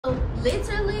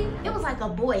Literally, it was like a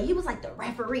boy. He was like the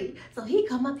referee. So he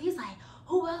come up, he's like,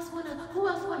 who else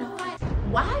wanna fight?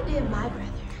 Why did my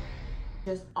brother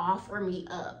just offer me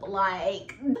up? Like,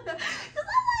 cause I'm like,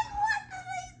 what the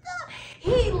heck?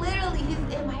 He literally, he's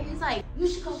in my ear, he's like, you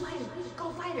should go fight her,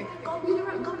 go fight her, go beat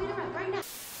her up right now.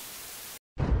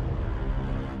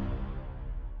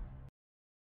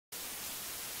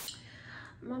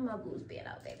 My boob's being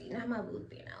out, baby. Not my boob's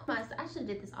being out. I should have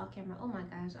did this off camera. Oh my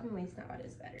gosh, I'm wasting all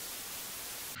this better.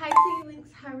 Hi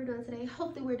TheeMyaMichelle, how are we doing today?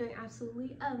 Hopefully we're doing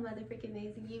absolutely motherfucking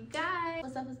amazing, you guys.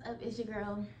 What's up, it's your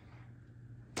girl,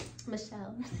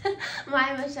 Michelle.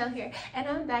 Michelle here, and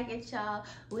I'm back at y'all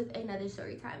with another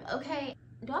story time. Okay,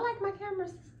 do I like my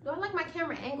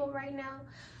camera angle right now?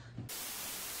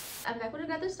 I'm back with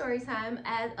another story time,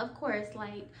 as of course,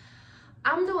 like,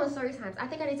 I'm doing story times. I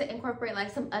think I need to incorporate like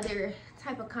some other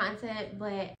type of content,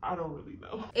 but I don't really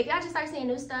know. If y'all just start seeing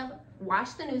new stuff,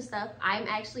 watch the new stuff. I'm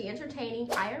actually entertaining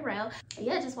IRL.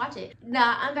 Yeah, just watch it.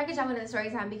 Nah, I'm back at y'all with another story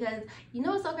time because you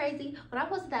know what's so crazy? When I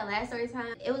posted that last story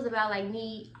time, it was about like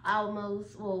we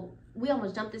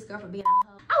almost jumped this girl for being a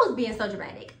hoe. I was being so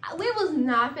dramatic. We was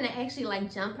not gonna actually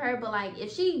like jump her, but like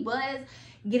if she was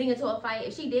getting into a fight,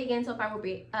 if she did get into a fight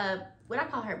with what I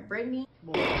call her, Brittany,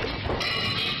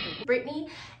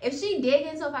 if she did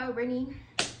get into a fight with Brittany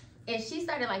and she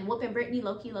started like whooping Brittany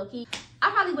low-key,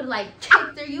 I probably would have like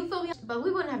kicked her, you feel me? But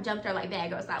we wouldn't have jumped her like bad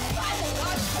girl style.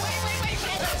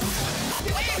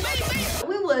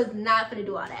 We was not gonna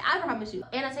do all that, I promise you.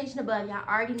 Annotation above, y'all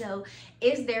already know,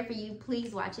 it's there for you.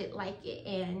 Please watch it, like it,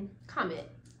 and comment.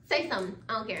 Say something,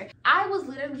 I don't care. I was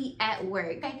literally at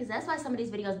work, okay, because that's why some of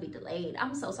these videos be delayed.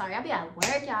 I'm so sorry. I be at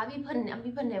work, y'all. I be putting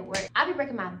in work. I be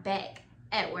breaking my back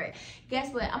at work.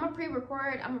 Guess what? I'm a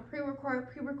pre-record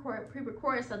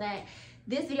so that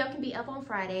this video can be up on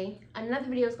Friday. Another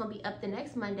video is gonna be up the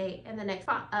next Monday and the next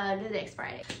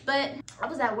Friday. But I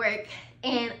was at work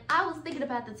and I was thinking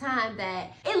about the time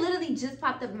that it literally just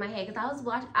popped up in my head because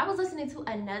I was listening to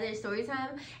another story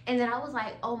time, and then I was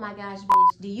like, oh my gosh,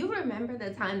 bitch, do you remember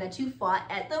the time that you fought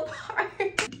at the park?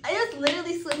 I just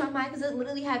literally slipped my mind because it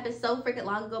literally happened so freaking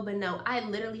long ago. But no, I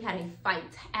literally had a fight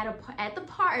at the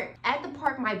park.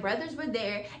 My brothers were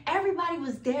there, everybody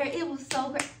was there. It was so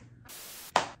great.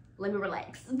 Let me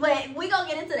relax, but we gonna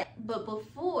get into that. But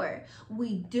before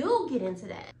we do get into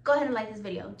that, go ahead and like this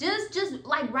video. Just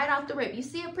like right off the rip. You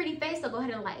see a pretty face, so go ahead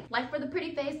and like for the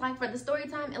pretty face, like for the story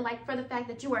time, and like for the fact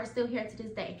that you are still here to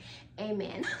this day.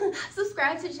 Amen.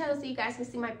 Subscribe to the channel so you guys can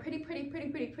see my pretty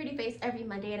face every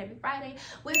Monday and every Friday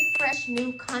with fresh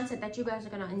new content that you guys are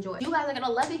gonna enjoy. You guys are gonna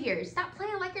love it here. Stop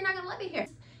playing like you're not gonna love it here.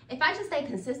 If I just stay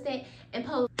consistent and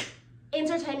post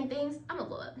entertaining things, I'm gonna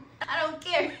blow up. I don't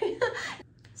care.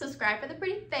 Subscribe for the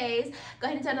pretty face. Go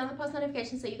ahead and turn on the post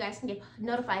notifications so you guys can get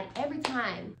notified every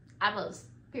time I post,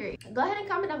 period. Go ahead and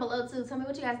comment down below too. Tell me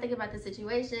what you guys think about the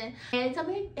situation, and tell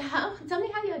me how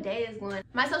your day is going.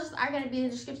 My socials are going to be in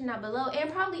the description down below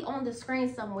and probably on the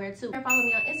screen somewhere too. Follow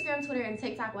me on Instagram, Twitter, and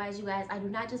TikTok. Wise, you guys, I do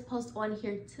not just post on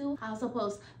here too. I also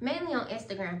post mainly on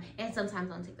Instagram and sometimes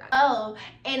on TikTok. Oh,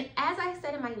 and as I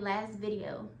said in my last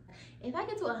video, if I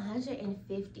get to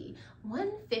 150,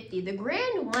 the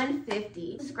grand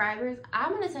 150 subscribers,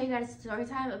 I'm gonna tell you guys a story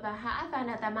time about how I found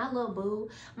out that my little boo,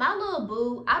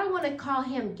 I don't want to call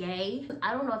him gay.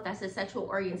 I don't know if that's his sexual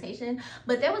orientation,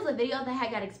 but there was a video that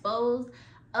had got exposed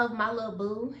of my little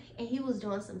boo, and he was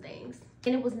doing some things,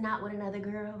 and it was not with another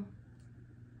girl.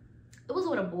 It was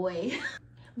with a boy.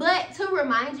 But to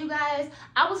remind you guys,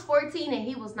 I was 14 and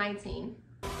he was 19.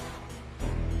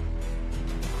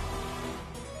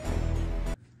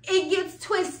 It gets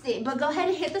twisted, but go ahead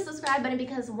and hit the subscribe button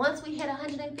because once we hit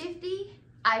 150,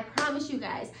 I promise you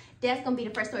guys, that's gonna be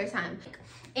the first story time.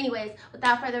 Anyways,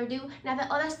 without further ado, now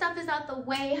that all that stuff is out the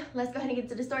way, let's go ahead and get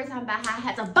to the story time about how I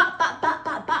had to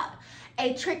bop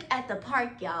a trick at the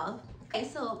park, y'all. Okay,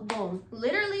 so boom,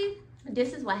 literally,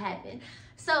 this is what happened.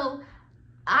 So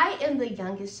I am the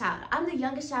youngest child. I'm the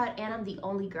youngest child and I'm the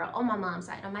only girl on my mom's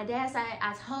side. On my dad's side,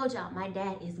 I told y'all my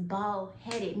dad is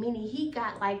bald-headed, meaning he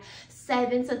got like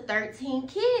 7 to 13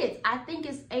 kids. I think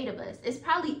it's 8 of us. It's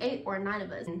probably 8 or 9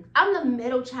 of us. I'm the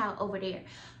middle child over there.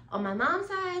 On my mom's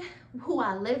side, who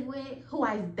I live with, who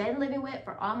I've been living with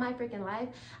for all my freaking life,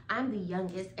 I'm the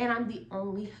youngest and I'm the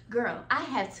only girl. I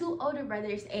have 2 older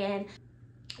brothers, and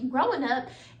growing up,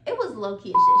 it was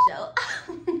low-key a shit show.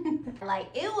 Like,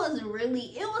 it was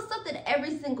something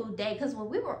every single day, because when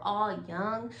we were all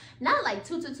young, not like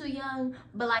too young,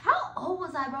 but like, how old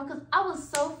was I, bro? Because I was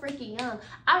so freaking young.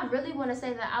 I really want to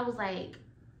say that I was like,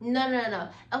 no.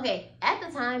 Okay, at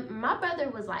the time, my brother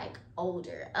was like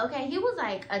older, okay? He was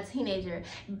like a teenager,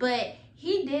 but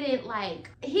he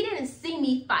didn't see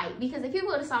me fight, because if he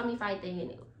would have saw me fight, then, you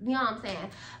know what I'm saying?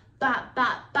 Bop,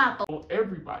 bop, bop.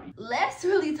 Everybody. Let's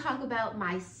really talk about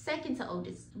my second to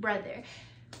oldest brother.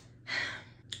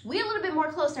 We're a little bit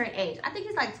more closer in age. I think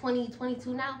he's like 20,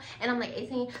 22 now, and I'm like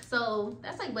 18. So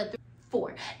that's like, what,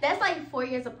 4? That's like 4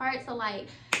 years apart. So like,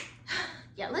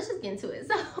 yeah, let's just get into it.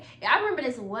 So I remember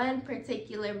this one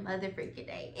particular mother freaking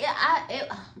day.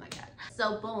 Oh my God.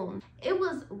 So boom, it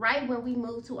was right when we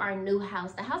moved to our new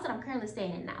house, the house that I'm currently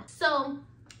staying in now. So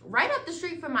right up the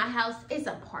street from my house is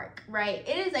a park, right?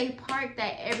 It is a park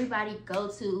that everybody go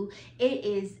to. It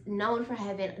is known for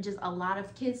having just a lot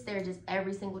of kids there just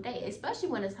every single day, especially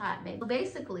when it's hot, baby.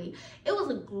 Basically, it was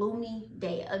a gloomy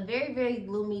day, a very, very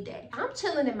gloomy day. I'm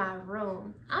chilling in my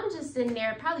room. I'm just sitting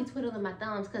there, probably twiddling my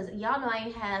thumbs, because y'all know I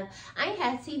ain't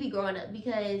had TV growing up,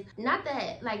 because not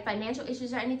that like financial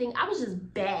issues or anything. I was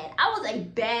just bad. I was a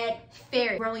bad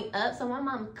fairy growing up, so my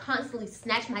mom constantly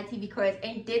snatched my TV cords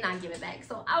and did not give it back.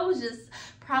 So I was just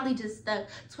probably just stuck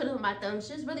twiddling my thumbs.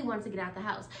 She just really wanted to get out the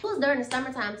house. It was during the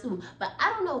summertime too, but I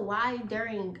don't know why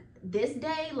during this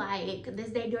day, like this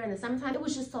day during the summertime, it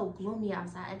was just so gloomy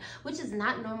outside, which is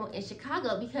not normal in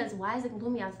Chicago, because why is it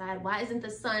gloomy outside? Why isn't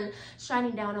the sun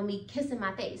shining down on me, kissing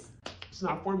my face? It's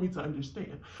not for me to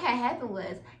understand. What happened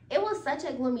was, it was such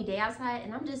a gloomy day outside,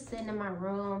 and I'm just sitting in my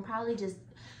room, probably just,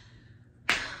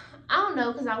 I don't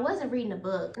know, because I wasn't reading a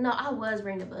book. No, I was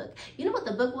reading a book. You know what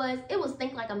the book was? It was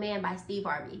Think Like a Man by Steve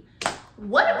Harvey.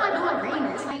 What am I doing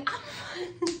reading this? Like,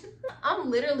 I'm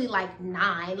literally like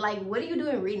 9. Like, what are you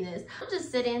doing reading this? I'm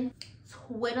just sitting,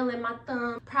 twiddling my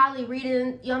thumb, probably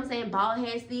reading, you know what I'm saying, bald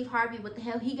head Steve Harvey, what the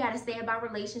hell he got to say about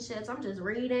relationships. I'm just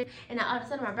reading, and then all of a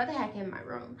sudden my brother had came in my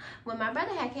room. When my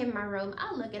brother had came in my room,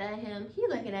 I looking at him, he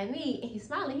looking at me, and he's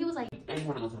smiling. He was like, "Hey, you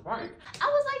want to go to the park?" I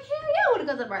was like, hell yeah, I want to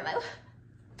go to the park. Like,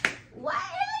 what?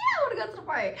 Hell yeah, I want to go to the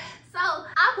park. So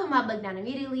I put my book down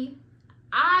immediately.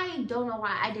 I don't know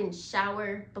why I didn't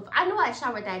shower before. I know I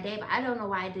showered that day, but I don't know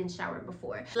why I didn't shower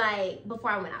before. Like, before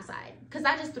I went outside. Because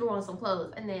I just threw on some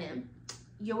clothes, and then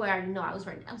you already know I was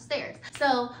running downstairs.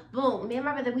 So, boom, me and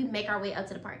my brother, we make our way up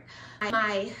to the park.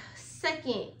 My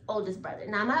second oldest brother.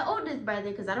 Now, my oldest brother,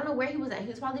 because I don't know where he was at. He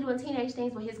was probably doing teenage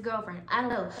things with his girlfriend. I don't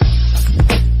know.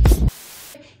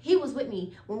 He was with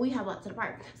me when we had walked to the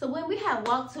park. So when we had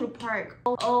walked to the park,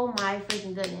 oh my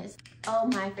freaking goodness. Oh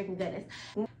my freaking goodness.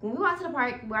 When we walked to the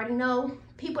park, we already know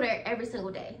people there every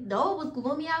single day. Though it was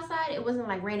gloomy outside, it wasn't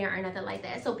like raining or nothing like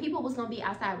that. So people was gonna be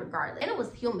outside regardless. And it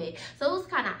was humid, so it was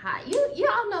kind of hot. You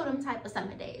all know them type of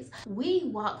summer days. We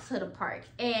walked to the park,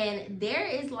 and there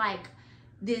is like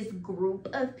this group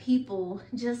of people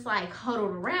just like huddled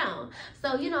around.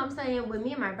 So, you know what I'm saying, with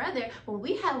me and my brother, when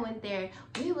we had went there,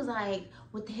 we was like,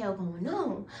 what the hell going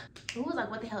on? We was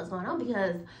like, what the hell is going on?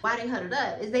 Because why they huddled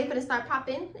up? Is they finna start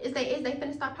popping? Is they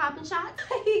finna start popping shots?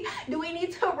 Do we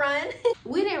need to run?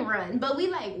 We didn't run, but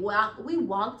we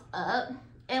walked up.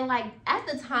 And like at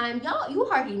the time, y'all, you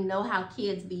already know how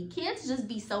kids be. Kids just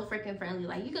be so freaking friendly.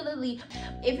 Like you could literally,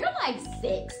 if you're like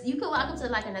 6, you could walk up to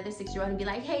like another 6-year-old and be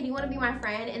like, hey, do you want to be my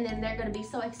friend? And then they're gonna be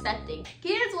so accepting.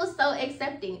 Kids was so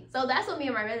accepting. So that's what me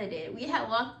and my brother did. We had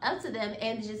walked up to them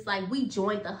and just like, we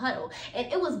joined the huddle. And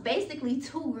it was basically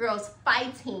 2 girls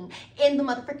fighting in the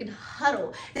motherfucking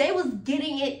huddle. They was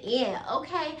getting it in,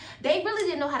 okay? They really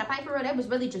didn't know how to fight for real. They was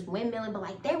really just windmilling, but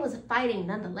like they was fighting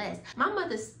nonetheless. My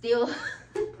mother still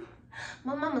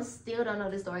my mama still don't know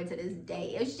the story to this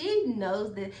day. If she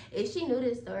knows that, if she knew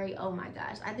this story, oh my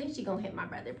gosh, I think she gonna hit my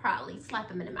brother, probably slap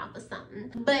him in the mouth or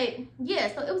something. But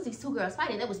yeah, so it was these 2 girls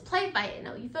fighting. They was play fighting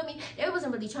though, you feel me? They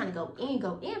wasn't really trying to go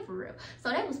in for real.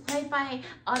 So they was play fighting,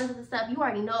 all this other stuff. You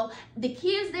already know the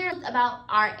kids there about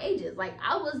our ages. Like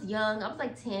I was young, I was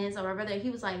like 10, so my brother, he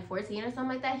was like 14 or something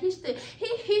like that. He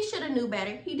should have knew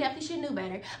better. He definitely should have knew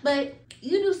better. But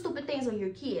you do stupid things with your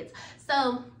kids.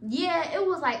 So yeah, it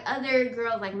was like other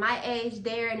girls like my age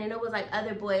there, and then it was like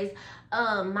other boys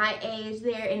my age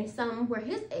there, and some were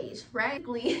his age, right?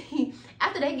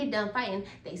 After they get done fighting,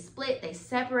 they split, they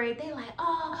separate. They like,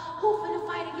 oh, who finna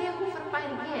fight again? Who finna fight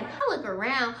again? I look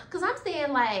around, cause I'm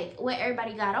saying like what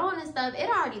everybody got on and stuff. It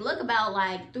already look about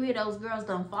like 3 of those girls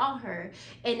done fought her,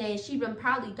 and then she done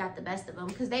probably got the best of them,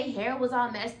 cause their hair was all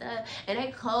messed up and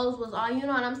their clothes was all, you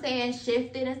know what I'm saying,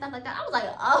 shifted and stuff like that. I was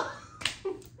like, oh.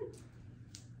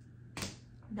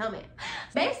 No, man.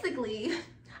 Basically,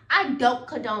 I don't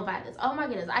condone violence. Oh my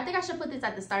goodness. I think I should put this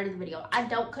at the start of the video. I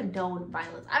don't condone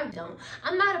violence. I don't.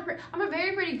 I'm a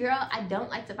very pretty girl. I don't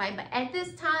like to fight. But at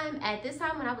this time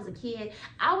when I was a kid,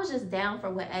 I was just down for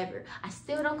whatever. I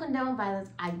still don't condone violence.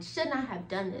 I should not have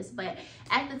done this. But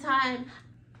at the time,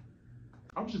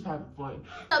 I was just having fun.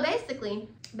 So basically,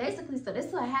 so this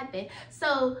is what happened.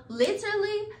 So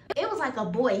literally, it was like a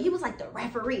boy. He was like the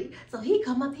referee. So he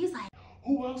come up, he's like,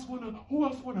 who else wanna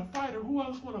fight her? Who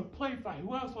else wanna play fight?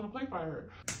 Who else wanna play fight her?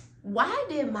 Why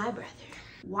did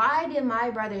my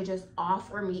brother just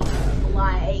offer me?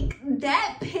 Like,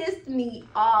 that pissed me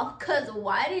off. Cause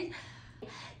why did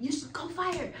you should go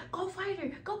fight her, go fight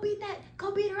her, go beat that,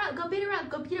 go beat her up, go beat her up,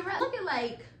 go beat her up. Looking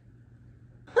like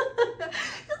cause I'm like,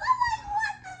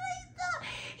 what the hell?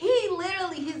 He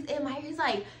literally, he's in my ear, he's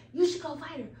like, you should go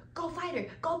fight her, go fight her,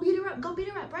 go beat her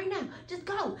up right now. Just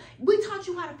go. We taught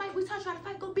you how to fight,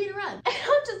 go beat her up. And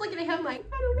I'm just looking at him like,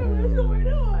 I don't know what's going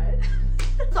on.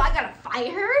 So I gotta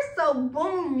fight her. So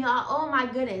boom, y'all, oh my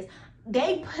goodness.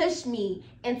 They pushed me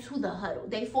into the huddle.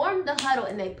 They formed the huddle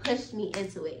and they pushed me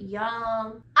into it.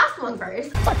 Y'all, I swung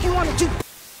first. What you wanna do?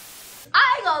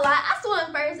 I ain't gonna lie, I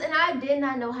swung first and I did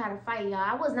not know how to fight, y'all.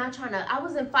 I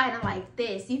wasn't fighting like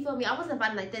this, you feel me? I wasn't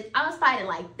fighting like this, I was fighting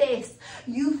like this.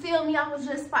 You feel me? I was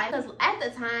just fighting. Because at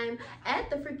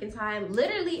the freaking time,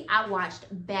 literally, I watched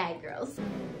Bad Girls.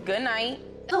 Good night.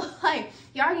 So like,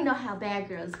 you already know how bad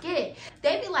girls get.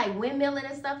 They be like windmilling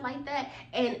and stuff like that.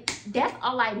 And that's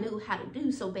all I knew how to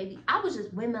do. So baby, I was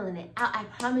just windmilling it out. I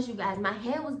promise you guys, my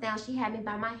head was down. She had me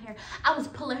by my hair. I was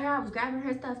pulling her, I was grabbing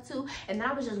her stuff too. And then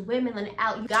I was just windmilling it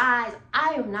out. You guys,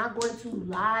 I am not going to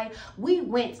lie. We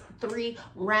went 3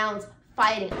 rounds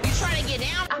fighting. You trying to get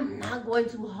down? I'm not going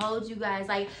to hold you guys.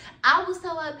 Like, I was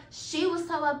toe up, she was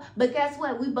toe up, but guess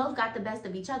what? We both got the best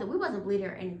of each other. We wasn't bleeding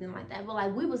or anything like that, but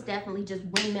like, we was definitely just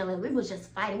windmilling. We was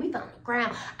just fighting. We fell on the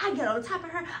ground. I get on top of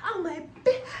her. I'm like,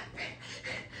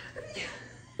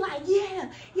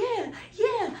 yeah,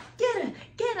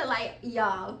 get her. Like,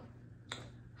 y'all,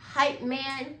 hype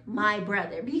man, my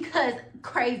brother, because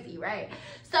crazy, right?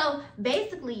 So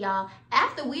basically, y'all,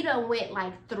 after we done went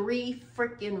like 3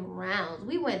 freaking rounds,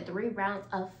 we went 3 rounds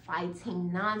of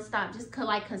fighting nonstop, just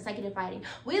like consecutive fighting.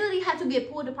 We literally had to get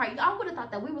pulled apart. Y'all would have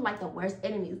thought that we were like the worst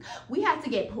enemies. We had to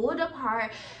get pulled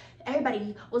apart.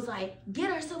 Everybody was like, get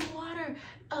her some water,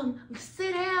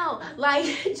 sit down, like,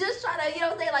 just try to, you know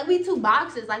what I'm saying, like, we 2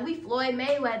 boxers, like, we Floyd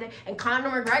Mayweather and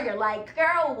Conor McGregor, like,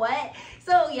 girl, what?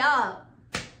 So y'all,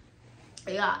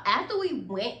 after we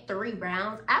went 3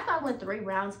 rounds, after I went 3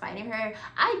 rounds fighting her,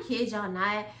 I kid y'all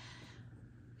not,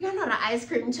 y'all know the ice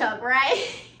cream truck,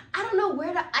 right? I don't know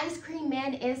where the ice cream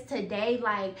man is today.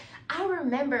 Like, I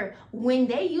remember when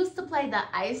they used to play the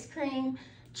ice cream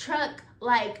truck,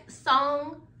 like,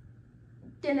 song.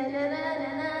 You know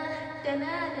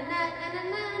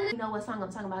what song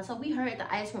I'm talking about. So we heard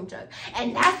the ice cream truck,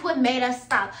 and that's what made us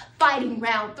stop fighting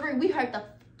round 3. We heard the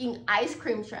ice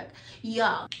cream truck,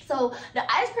 y'all. So the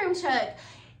ice cream truck,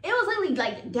 it was literally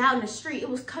like down the street. It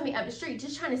was coming up the street,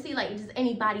 just trying to see like, does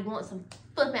anybody want some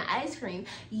flipping ice cream?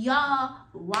 Y'all,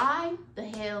 why the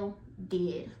hell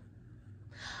did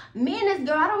me and this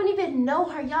girl, I don't even know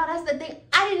her, y'all. That's the thing,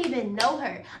 I didn't even know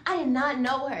her. I did not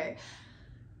know her.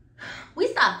 We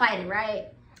stopped fighting, right?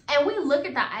 And we look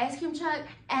at the ice cream truck,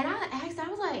 and I asked her, I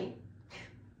was like,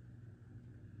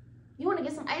 you want to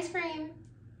get some ice cream?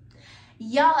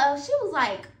 Y'all, she was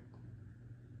like,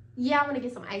 yeah, I want to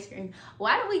get some ice cream.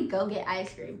 Why did we go get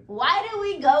ice cream? Why did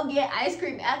we go get ice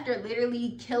cream after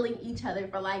literally killing each other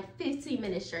for like 15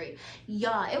 minutes straight?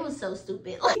 Y'all, it was so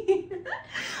stupid. Like,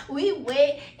 we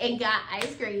went and got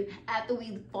ice cream after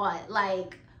we fought.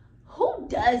 Like, who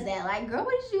does that? Like, girl,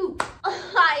 what did you,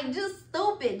 like, just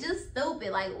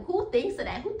stupid. Like, who thinks of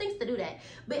that? Who thinks to do that?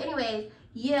 But anyways,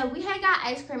 yeah, we had got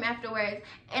ice cream afterwards,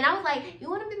 and I was like, you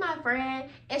want to be my friend?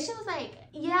 And she was like,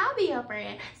 yeah, I'll be your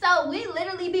friend. So we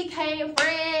literally became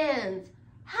friends.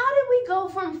 How did we go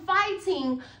from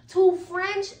fighting to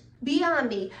French? Beyond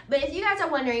me. But if you guys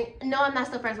are wondering, no, I'm not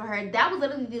still friends with her. That was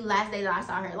literally the last day that I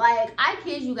saw her. Like, I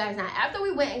kid you guys not. After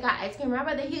we went and got ice cream, my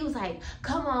brother, he was like,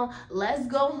 come on, let's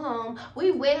go home. We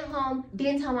went home,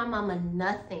 didn't tell my mama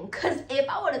nothing. Because if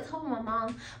I would have told my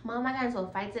mom, I got into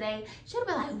a fight today, she would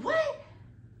have been like,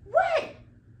 what?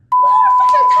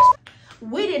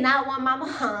 We did not want my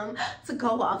mom to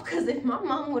go off, because if my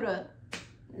mom would have,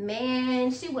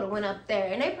 man, she would have went up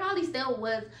there, and they probably still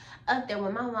was up there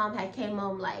when my mom had came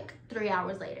home like 3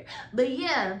 hours later. But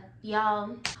yeah,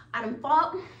 y'all, I done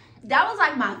fought. That was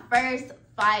like my first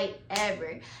fight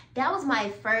ever. That was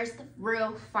my first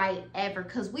real fight ever,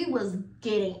 because we was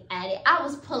getting at it. I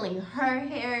was pulling her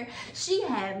hair, she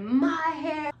had my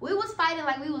hair. We was fighting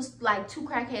like we was like 2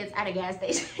 crackheads at a gas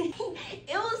station.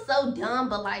 It was so dumb,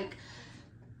 but like,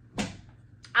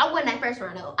 I won that first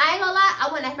round though. I ain't gonna lie, I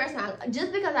won that first round.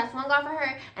 Just because I swung off of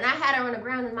her and I had her on the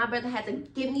ground and my brother had to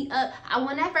give me up, I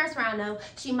won that first round though.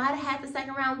 She might have had the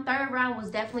second round. Third round was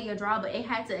definitely a draw, but it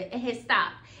had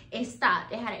stopped. It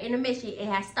stopped. It had an intermission. It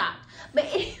had stopped. But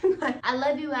anyway, I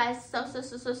love you guys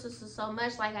so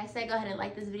much. Like I said, go ahead and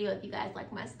like this video if you guys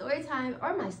like my story time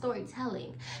or my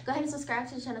storytelling. Go ahead and subscribe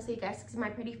to the channel so you guys can see my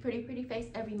pretty face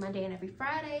every Monday and every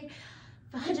Friday.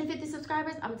 For 150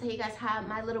 subscribers, I'm gonna tell you guys how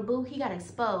my little boo, he got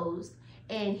exposed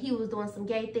and he was doing some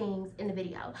gay things in the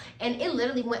video. And it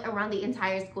literally went around the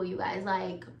entire school, you guys.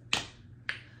 Like,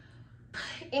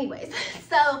 anyways,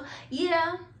 so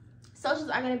yeah, socials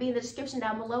are gonna be in the description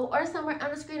down below or somewhere on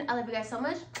the screen. I love you guys so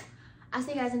much. I'll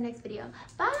see you guys in the next video.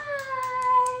 Bye.